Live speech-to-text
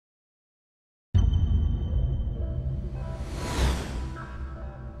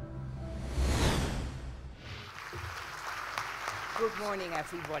Good morning,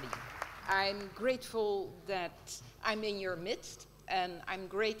 everybody. I'm grateful that I'm in your midst, and I'm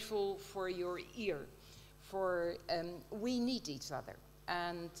grateful for your ear, for we need each other,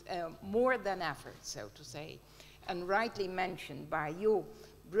 and more than ever, so to say. And rightly mentioned by you,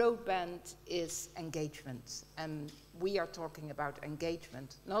 broadband is engagement, and we are talking about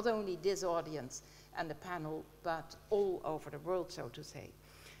engagement, not only this audience and the panel, but all over the world, so to say.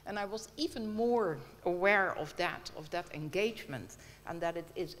 And I was even more aware of that engagement, and that it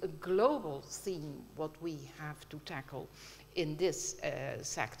is a global theme what we have to tackle in this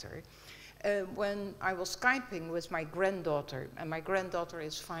sector. When I was Skyping with my granddaughter, and my granddaughter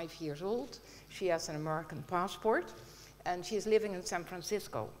is 5 years old, she has an American passport, and she's living in San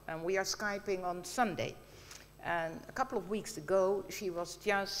Francisco, and we are Skyping on Sunday. And a couple of weeks ago, she was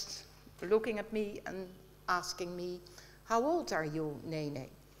just looking at me and asking me, "How old are you, Nene?"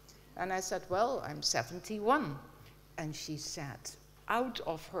 And I said, "Well, I'm 71. And she said, out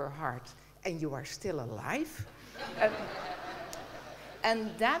of her heart, "And you are still alive?"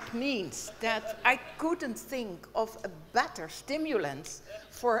 And that means that I couldn't think of a better stimulant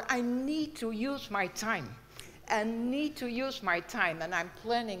for I need to use my time. And need to use my time. And I'm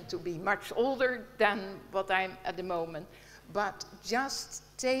planning to be much older than what I'm at the moment. But just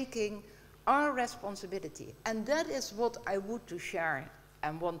taking our responsibility. And that is what I would to share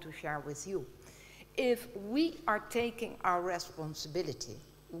and want to share with you. If we are taking our responsibility,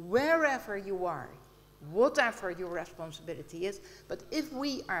 wherever you are, whatever your responsibility is, but if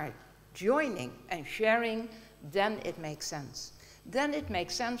we are joining and sharing, then it makes sense. Then it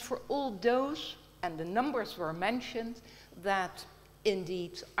makes sense for all those, and the numbers were mentioned, that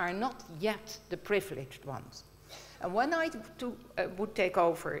indeed are not yet the privileged ones. And when I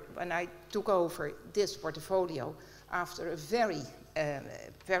took over this portfolio after a very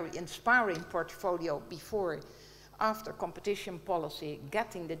inspiring portfolio after competition policy,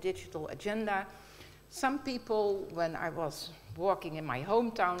 getting the digital agenda, some people, when I was walking in my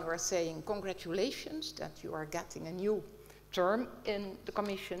hometown, were saying, "Congratulations that you are getting a new term in the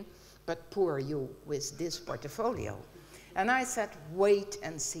Commission, but poor you with this portfolio." And I said, wait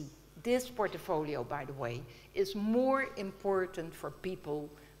and see. This portfolio, by the way, is more important for people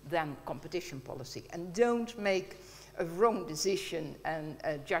than competition policy. And don't make a wrong decision and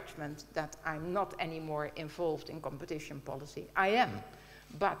a judgment that I'm not anymore involved in competition policy. I am,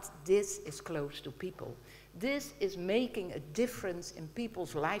 but this is close to people. This is making a difference in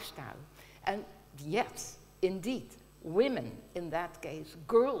people's lifestyle. And yes, indeed, women in that case,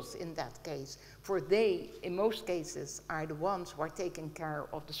 girls in that case, for they, in most cases, are the ones who are taking care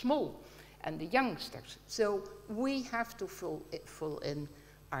of the small and the youngsters. So we have to fill in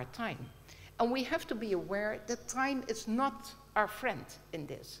our time. And we have to be aware that time is not our friend in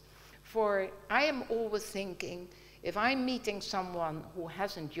this. For I am always thinking, if I'm meeting someone who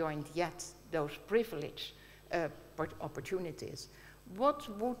hasn't joined yet those privileged opportunities, what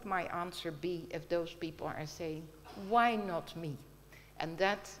would my answer be if those people are saying, "Why not me?" And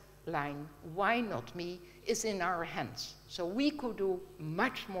that line, "Why not me?" is in our hands. So we could do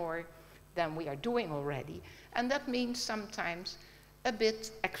much more than we are doing already. And that means sometimes a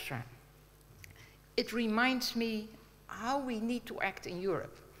bit extra. It reminds me how we need to act in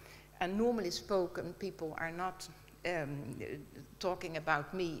Europe. And normally spoken, people are not talking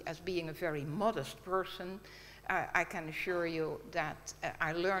about me as being a very modest person. I can assure you that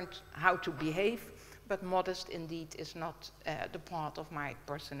I learned how to behave, but modest indeed is not the part of my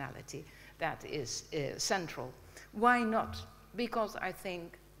personality that is central. Why not? Because I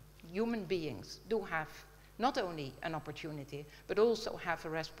think human beings do have not only an opportunity, but also have a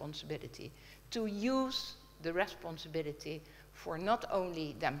responsibility to use the responsibility for not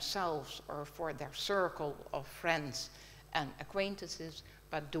only themselves or for their circle of friends and acquaintances,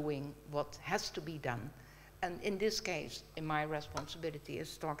 but doing what has to be done. And in this case, in my responsibility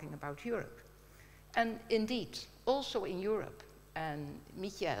is talking about Europe. And indeed, also in Europe, and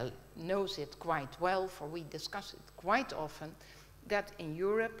Michael knows it quite well, for we discuss it quite often, that in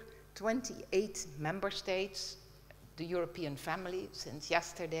Europe, 28 member states, the European family since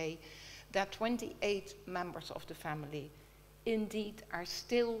yesterday, that 28 members of the family indeed are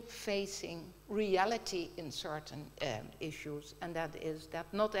still facing reality in certain issues, and that is that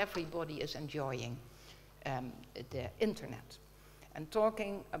not everybody is enjoying the internet. And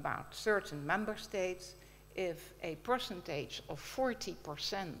talking about certain member states, if a percentage of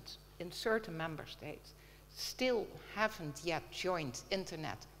 40% in certain member states still haven't yet joined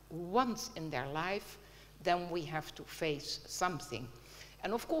internet once in their life, then we have to face something.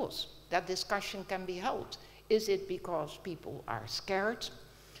 And of course, that discussion can be held. Is it because people are scared?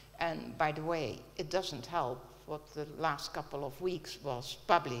 And by the way, it doesn't help what the last couple of weeks was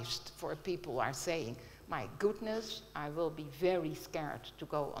published, for people are saying, my goodness, I will be very scared to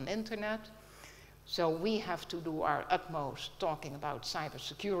go on internet. So we have to do our utmost talking about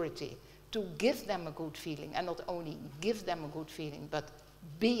cybersecurity to give them a good feeling, and not only give them a good feeling, but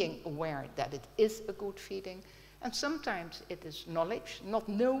being aware that it is a good feeling. And sometimes it is knowledge, not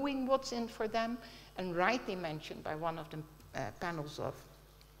knowing what's in for them, and rightly mentioned by one of the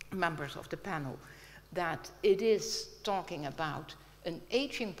members of the panel, that it is talking about an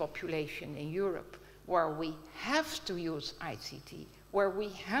aging population in Europe where we have to use ICT, where we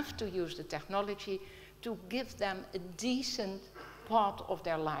have to use the technology to give them a decent part of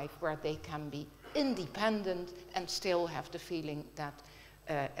their life where they can be independent and still have the feeling that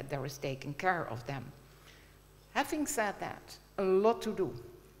there is taken care of them. Having said that, a lot to do.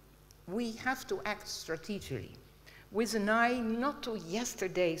 We have to act strategically, with an eye not to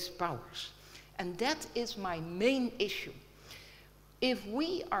yesterday's powers. And that is my main issue. If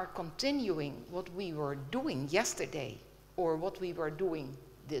we are continuing what we were doing yesterday, or what we were doing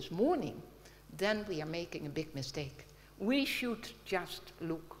this morning, then we are making a big mistake. We should just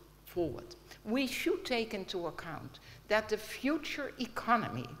look forward. We should take into account that the future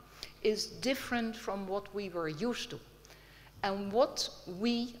economy is different from what we were used to, and what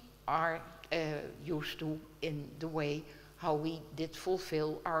we are used to in the way how we did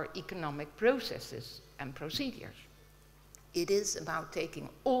fulfill our economic processes and procedures. It is about taking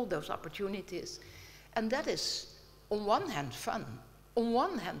all those opportunities, and that is on one hand fun, on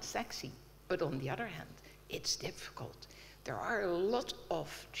one hand sexy, but on the other hand it's difficult. There are a lot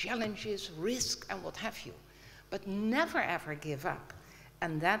of challenges, risk and what have you, but never ever give up,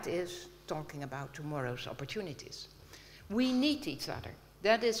 and that is talking about tomorrow's opportunities. We need each other.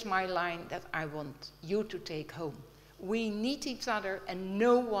 That is my line that I want you to take home. We need each other, and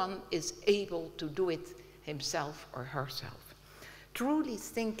no one is able to do it himself or herself. Truly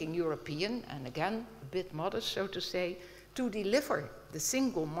thinking European, and again, a bit modest so to say, to deliver the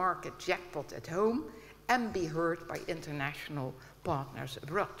single market jackpot at home and be heard by international partners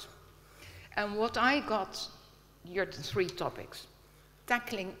abroad. And what I got, here are the three topics.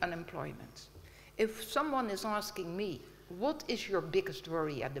 Tackling unemployment. If someone is asking me, what is your biggest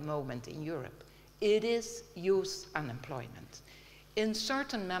worry at the moment in Europe? It is youth unemployment. In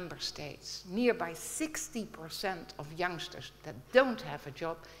certain member states, nearby 60% of youngsters that don't have a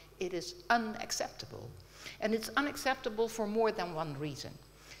job, it is unacceptable. And it's unacceptable for more than one reason.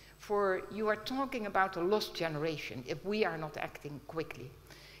 For you are talking about a lost generation if we are not acting quickly.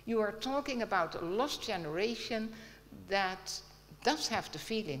 You are talking about a lost generation that does have the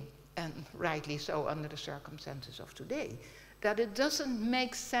feeling, and rightly so under the circumstances of today, that it doesn't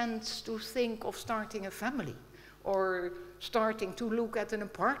make sense to think of starting a family or starting to look at an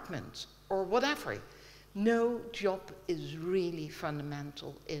apartment or whatever. No job is really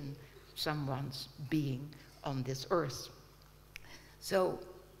fundamental in someone's being on this earth. So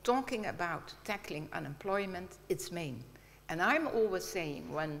talking about tackling unemployment, it's main. And I'm always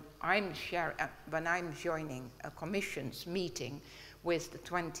saying when I'm joining a commission's meeting with the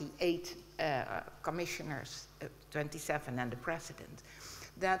 28 commissioners, 27 and the president,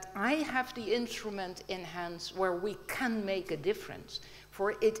 that I have the instrument in hands where we can make a difference.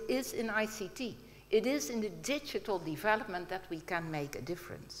 For it is in ICT, it is in the digital development that we can make a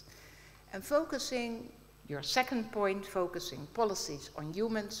difference. And focusing, your second point, focusing policies on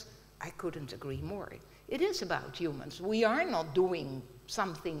humans, I couldn't agree more. It is about humans. We are not doing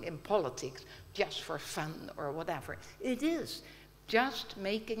something in politics just for fun or whatever. It is just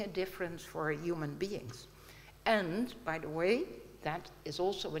making a difference for human beings. And, by the way, that is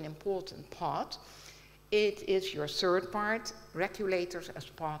also an important part. It is your third part, regulators as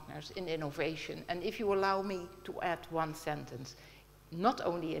partners in innovation. And if you allow me to add one sentence, not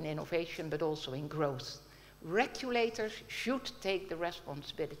only in innovation, but also in growth. Regulators should take the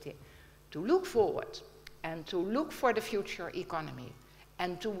responsibility to look forward and to look for the future economy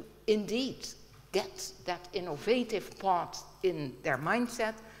and to indeed get that innovative part in their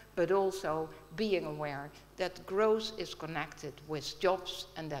mindset, but also being aware that growth is connected with jobs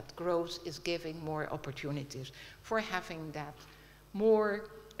and that growth is giving more opportunities for having that more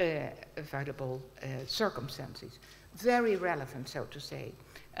available circumstances. Very relevant, so to say.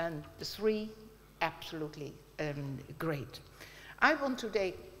 And the three, absolutely great. I want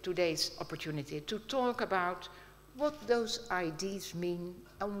today's opportunity to talk about what those ideas mean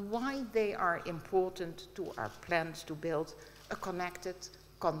and why they are important to our plans to build a connected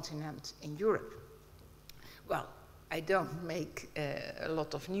continent in Europe. Well, I don't make a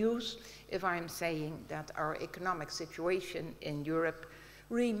lot of news if I'm saying that our economic situation in Europe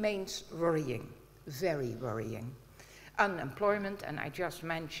remains worrying. very worrying. Unemployment, and I just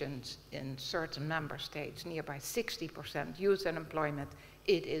mentioned in certain member states, nearby 60% youth unemployment,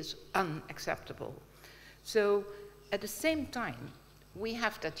 it is unacceptable. So at the same time, we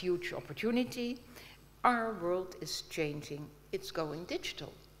have that huge opportunity. Our world is changing, it's going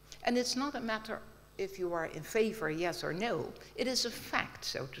digital. And it's not a matter if you are in favor, yes or no. It is a fact,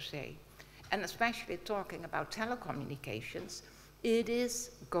 so to say. And especially talking about telecommunications, it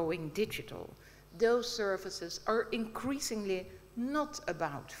is going digital. Those services are increasingly not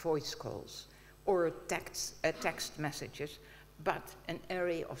about voice calls or text messages, but an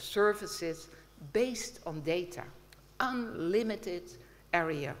array of services based on data, unlimited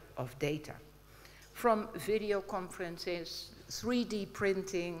area of data. From video conferences, 3D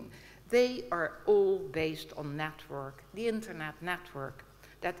printing, they are all based on network, the internet network,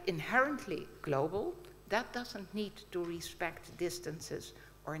 that inherently global, that doesn't need to respect distances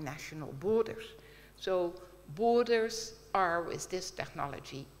or national borders. So borders are, with this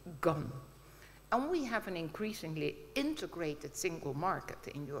technology, gone. And we have an increasingly integrated single market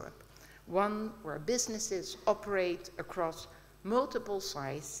in Europe, one where businesses operate across multiple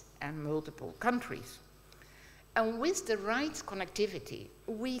sites and multiple countries. And with the right connectivity,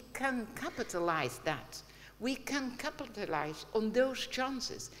 we can capitalize that. We can capitalize on those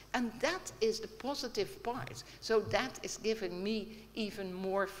chances. And that is the positive part. So that is giving me even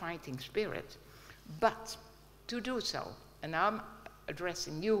more fighting spirit. But to do so, and I'm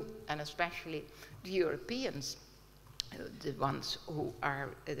addressing you, and especially the Europeans, the ones who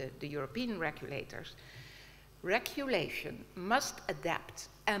are the European regulators, regulation must adapt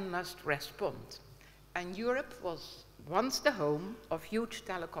and must respond. And Europe was once the home of huge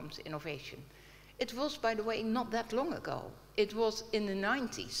telecoms innovation. It was, by the way, not that long ago. It was in the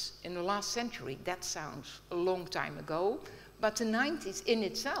 90s, in the last century. That sounds a long time ago, but the 90s in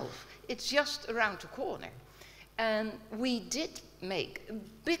itself, it's just around the corner. And we did make a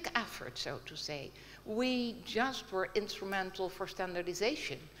big effort, so to say. We just were instrumental for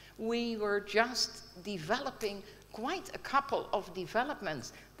standardization. We were just developing quite a couple of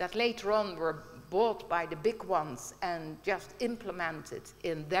developments that later on were bought by the big ones and just implemented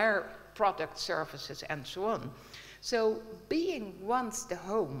in their product, services, and so on. So being once the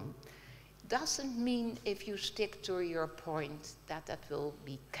home doesn't mean, if you stick to your point, that that will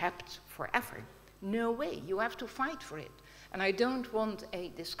be kept forever. No way, you have to fight for it. And I don't want a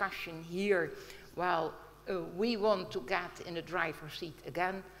discussion here, well, we want to get in the driver's seat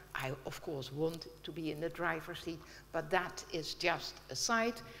again. I, of course, want to be in the driver's seat, but that is just a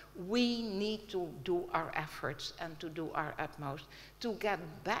side. We need to do our efforts and to do our utmost to get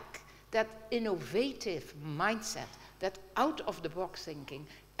back that innovative mindset, that out-of-the-box thinking,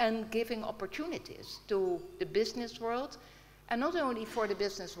 and giving opportunities to the business world, and not only for the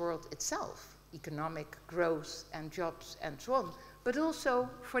business world itself, economic growth and jobs and so on, but also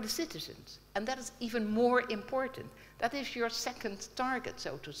for the citizens. And that is even more important. That is your second target,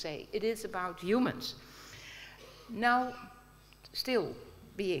 so to say. It is about humans. Now, still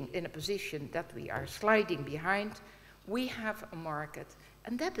being in a position that we are sliding behind, we have a market,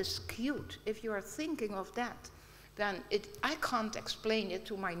 and that is cute. If you are thinking of that, then I can't explain it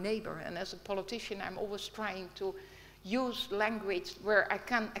to my neighbor. And as a politician, I'm always trying to use language where I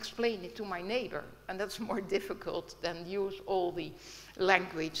can explain it to my neighbor. And that's more difficult than use all the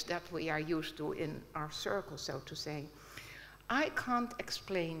language that we are used to in our circle, so to say. I can't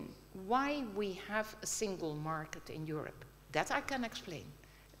explain why we have a single market in Europe. That I can explain.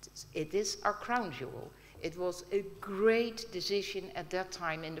 It is our crown jewel. It was a great decision at that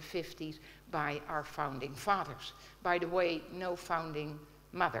time in the 50s by our founding fathers. By the way, no founding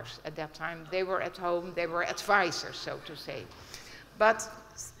mothers at that time. They were at home, they were advisors, so to say. But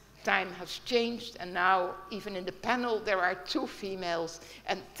time has changed, and now even in the panel there are 2 females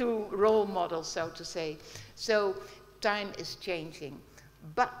and 2 role models, so to say. So time is changing.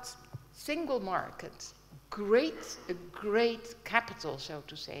 But single market, a great capital, so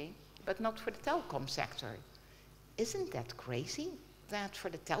to say, but not for the telecom sector. Isn't that crazy? That for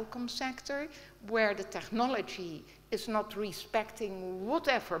the telecom sector, where the technology is not respecting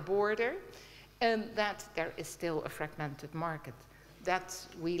whatever border, and that there is still a fragmented market. That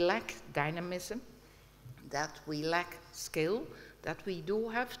we lack dynamism, that we lack skill, that we do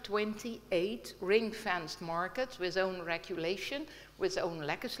have 28 ring-fenced markets with own regulation, with own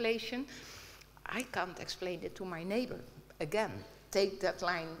legislation. I can't explain it to my neighbor. Again, take that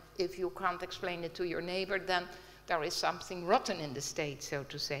line. If you can't explain it to your neighbor, then there is something rotten in the state, so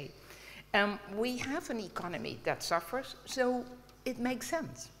to say. We have an economy that suffers, so it makes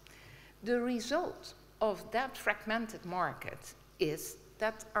sense. The result of that fragmented market is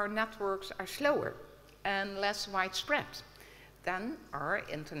that our networks are slower and less widespread than our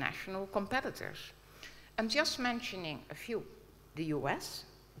international competitors. And just mentioning a few, the US,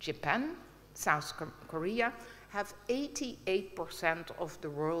 Japan, South Korea have 88% of the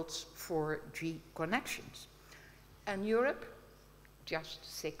world's 4G connections. And Europe, just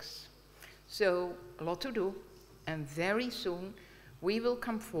 6%. So a lot to do, and very soon we will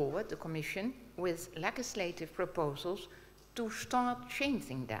come forward, the Commission, with legislative proposals to start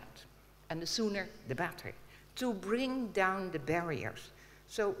changing that. And the sooner the better, to bring down the barriers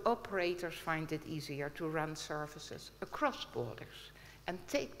so operators find it easier to run services across borders and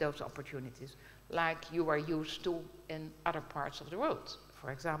take those opportunities like you are used to in other parts of the world,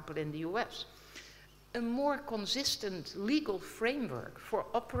 for example in the US. A more consistent legal framework for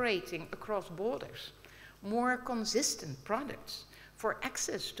operating across borders, more consistent products for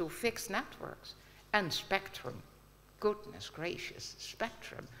access to fixed networks, and spectrum, goodness gracious,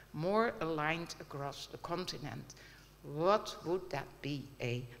 spectrum, more aligned across the continent. What would that be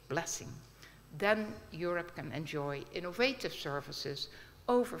a blessing? Then Europe can enjoy innovative services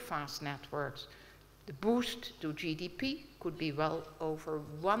over fast networks. The boost to GDP could be well over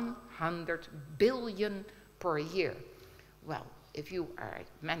 100 billion per year. Well, if you are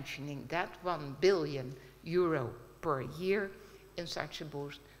mentioning that 1 billion euro per year in such a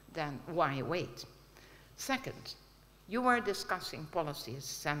boost, then why wait? Second, you are discussing policies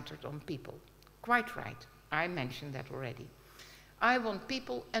centered on people. Quite right, I mentioned that already. I want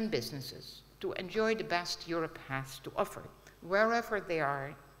people and businesses to enjoy the best Europe has to offer, wherever they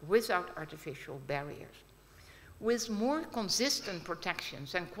are, without artificial barriers, with more consistent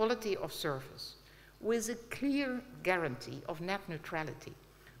protections and quality of service, with a clear guarantee of net neutrality,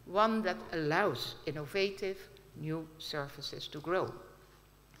 one that allows innovative new services to grow.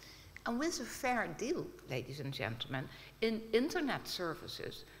 And with a fair deal, ladies and gentlemen, in internet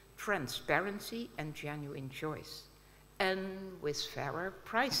services, transparency and genuine choice, and with fairer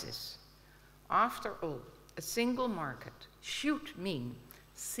prices. After all, a single market should mean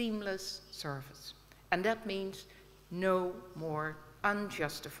seamless service. And that means no more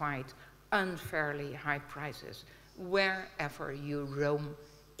unjustified, unfairly high prices wherever you roam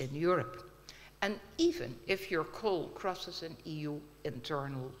in Europe. And even if your call crosses an EU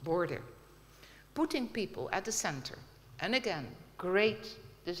internal border. Putting people at the center, and again, great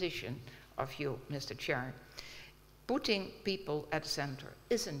decision of you, Mr. Chair. Putting people at the center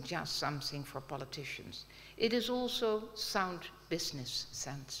isn't just something for politicians. It is also sound business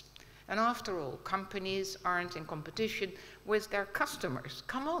sense. And after all, companies aren't in competition with their customers.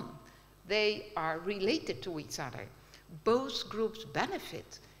 Come on, they are related to each other. Both groups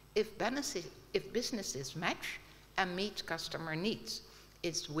benefit if businesses match and meet customer needs.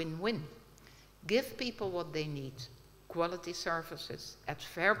 It's win-win. Give people what they need, quality services at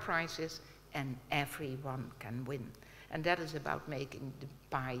fair prices, and everyone can win. And that is about making the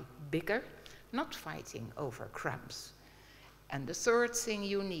pie bigger, not fighting over crumbs. And the third thing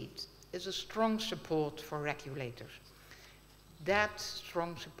you need is a strong support for regulators. That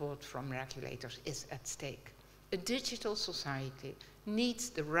strong support from regulators is at stake. A digital society needs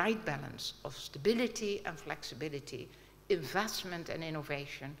the right balance of stability and flexibility, investment and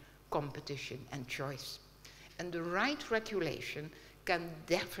innovation, competition and choice. And the right regulation can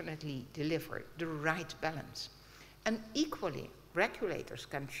definitely deliver the right balance. And equally, regulators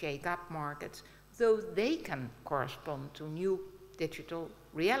can shake up markets, though they can correspond to new digital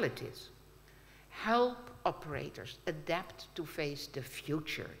realities. Help operators adapt to face the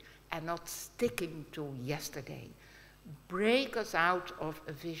future and not sticking to yesterday. Break us out of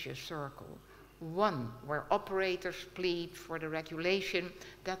a vicious circle, one where operators plead for the regulation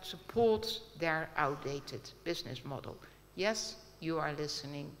that supports their outdated business model. Yes, you are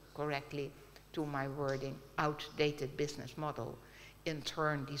listening correctly to my wording, outdated business model, in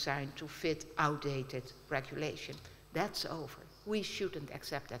turn designed to fit outdated regulation. That's over. We shouldn't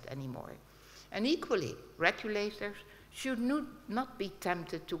accept that anymore. And equally, regulators should not be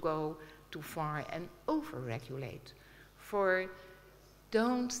tempted to go too far and over-regulate. For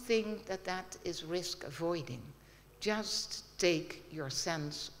don't think that that is risk avoiding. Just take your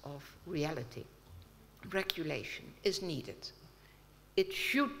sense of reality. Regulation is needed. It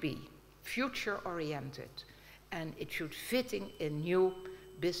should be future-oriented, and it should fit in new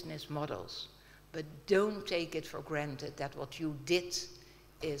business models. But don't take it for granted that what you did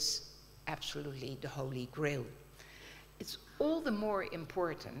is absolutely the holy grail. It's all the more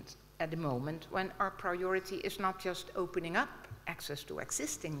important at the moment when our priority is not just opening up access to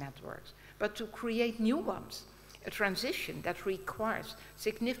existing networks, but to create new ones, a transition that requires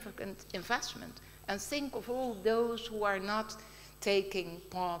significant investment. And think of all those who are not taking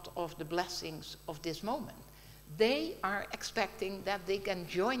part of the blessings of this moment. They are expecting that they can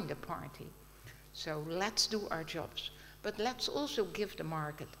join the party. So let's do our jobs. But let's also give the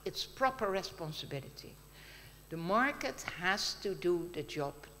market its proper responsibility. The market has to do the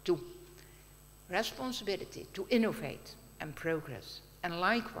job too. Responsibility to innovate and progress. And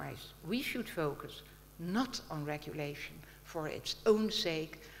likewise, we should focus not on regulation for its own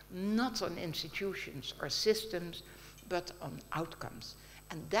sake, not on institutions or systems, but on outcomes.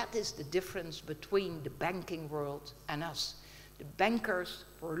 And that is the difference between the banking world and us. The bankers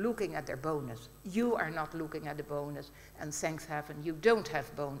were looking at their bonus. You are not looking at the bonus, and thanks heaven you don't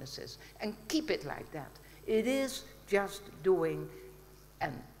have bonuses. And keep it like that. It is just doing,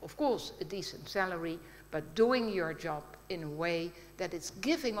 and of course a decent salary, but doing your job in a way that it's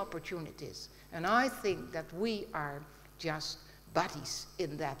giving opportunities. And I think that we are just buddies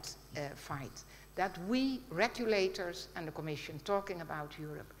in that fight. That we, regulators and the Commission talking about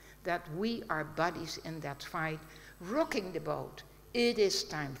Europe, that we are buddies in that fight, rocking the boat. It is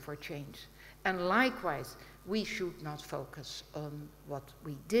time for change. And likewise, we should not focus on what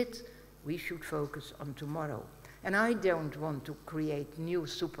we did, we should focus on tomorrow. And I don't want to create new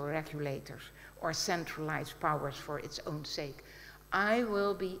super regulators or centralized powers for its own sake. I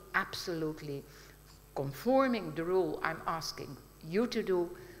will be absolutely conforming the rule I'm asking you to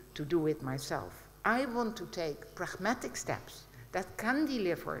do it myself. I want to take pragmatic steps that can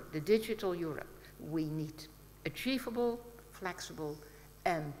deliver the digital Europe we need. Achievable, flexible,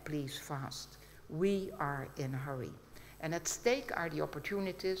 and please fast. We are in a hurry. And at stake are the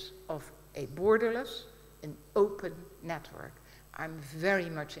opportunities of a borderless, an open network. I'm very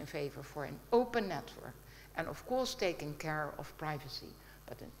much in favor for an open network, and of course taking care of privacy.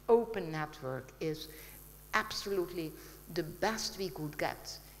 But an open network is absolutely the best we could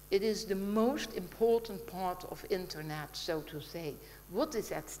get. It is the most important part of internet, so to say. What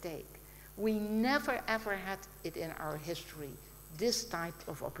is at stake? We never ever had it in our history, this type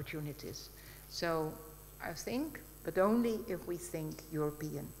of opportunities. So I think, but only if we think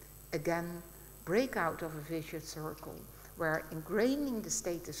European. Again, break out of a vicious circle where ingraining the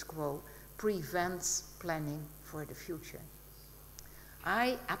status quo prevents planning for the future.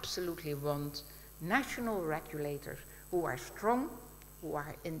 I absolutely want national regulators who are strong, who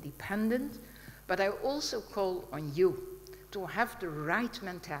are independent, but I also call on you to have the right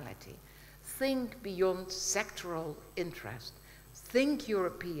mentality. Think beyond sectoral interest. Think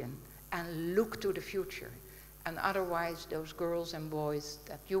European and look to the future. And otherwise, those girls and boys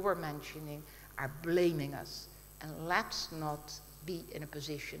that you were mentioning are blaming us. And let's not be in a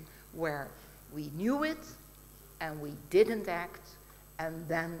position where we knew it and we didn't act, and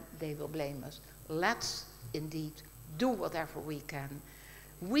then they will blame us. Let's indeed do whatever we can.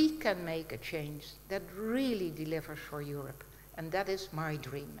 We can make a change that really delivers for Europe. And that is my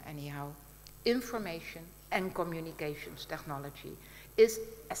dream anyhow. Information and communications technology is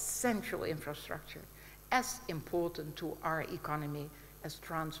essential infrastructure, as important to our economy as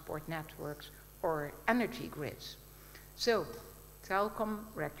transport networks or energy grids. So, telecom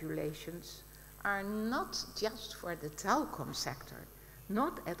regulations are not just for the telecom sector,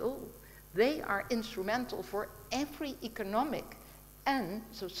 not at all. They are instrumental for every economic and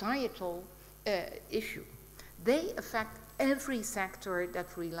societal issue. They affect every sector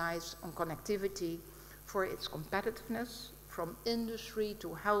that relies on connectivity for its competitiveness, from industry to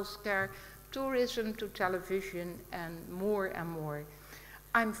healthcare, tourism to television, and more.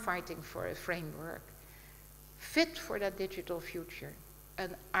 I'm fighting for a framework fit for that digital future,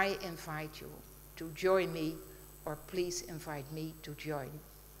 and I invite you to join me, or please invite me to join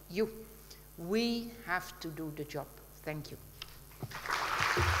you. We have to do the job. Thank you.